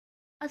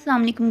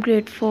Assalamualaikum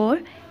grade 4.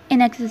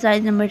 In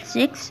exercise number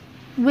 6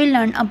 we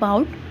learn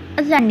about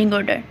ascending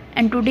order,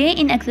 and today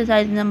in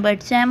exercise number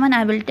 7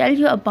 I will tell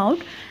you about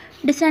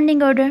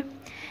descending order.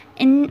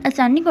 In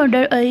ascending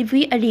order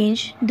we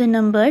arrange the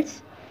numbers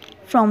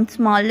from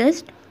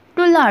smallest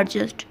to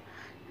largest,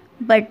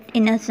 but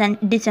in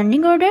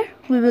descending order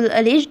we will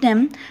arrange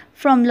them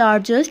from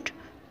largest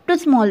to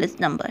smallest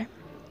number.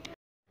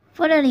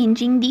 For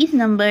arranging these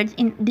numbers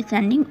in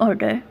descending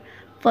order,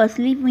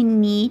 firstly we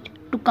need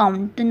to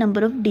count the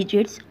number of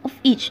digits of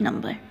each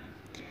number.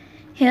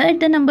 Here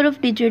the number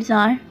of digits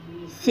are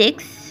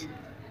 6.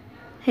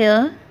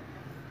 Here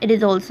it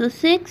is also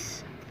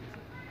 6.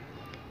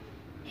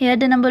 Here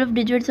the number of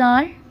digits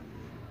are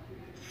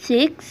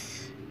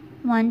 6.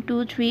 1,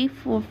 2, 3,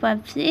 4,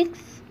 5, 6.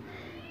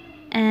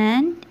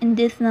 And in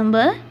this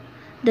number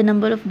the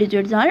number of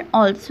digits are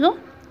also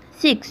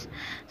 6.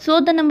 So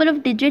the number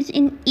of digits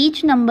in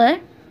each number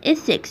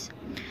is 6.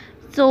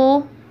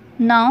 So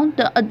now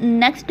the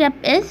next step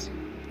is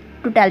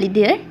to tally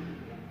their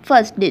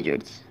first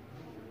digits.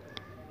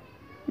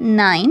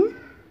 9,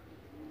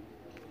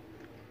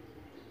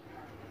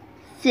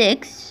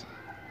 6,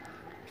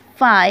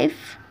 5,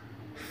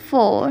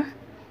 4,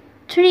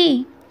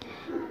 3.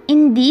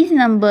 In these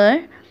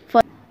number,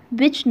 for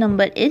which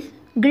number is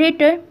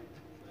greater?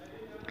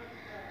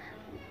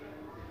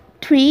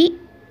 3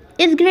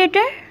 is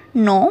greater?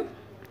 No.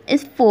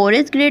 Is 4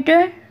 is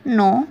greater?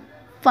 No.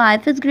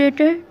 5 is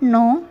greater?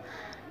 No.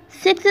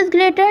 6 is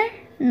greater?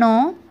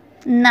 No.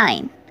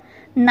 9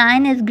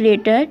 is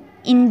greater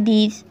in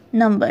these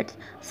numbers.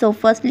 So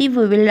firstly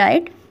we will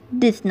write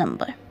this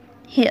number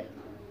here.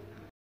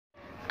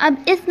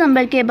 अब इस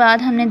number के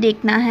बाद हमने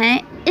देखना है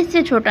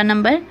इससे छोटा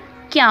number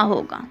क्या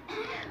होगा.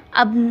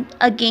 अब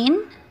अगेन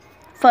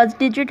फर्स्ट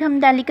डिजिट हम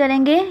टैली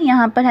करेंगे.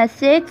 यहाँ पर है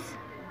 6,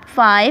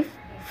 5,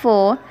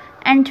 4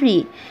 एंड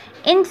 3.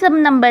 इन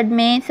सब नंबर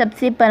में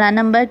सबसे बड़ा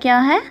नंबर क्या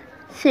है?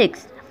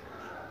 6.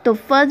 तो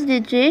फर्स्ट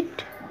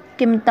डिजिट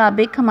के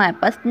मुताबिक हमारे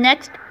पास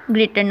नेक्स्ट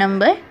ग्रेटर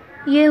नंबर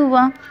ये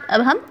हुआ.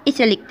 अब हम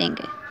इसे लिख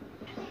देंगे.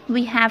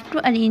 We have to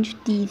arrange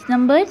these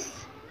numbers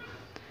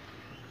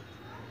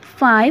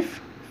 5,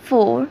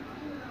 4,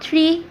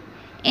 3.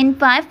 In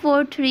 5,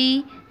 4,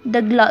 3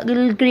 the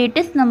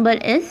greatest number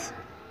is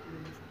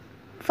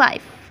 5.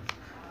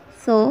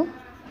 So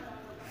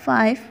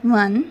 5,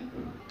 1.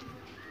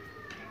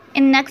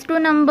 In next two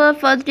number,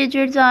 first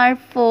digits are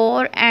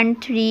 4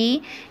 and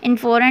 3. In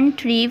 4 and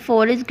 3,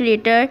 4 is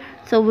greater,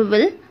 so we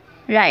will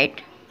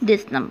write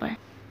this number.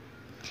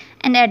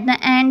 And at the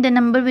end, the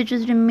number which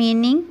is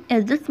remaining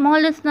is the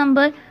smallest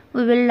number.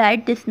 We will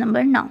write this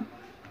number now.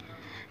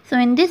 So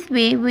in this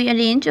way, we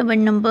arrange our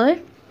number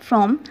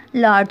from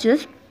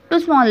largest to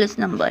smallest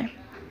number.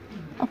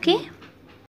 Okay.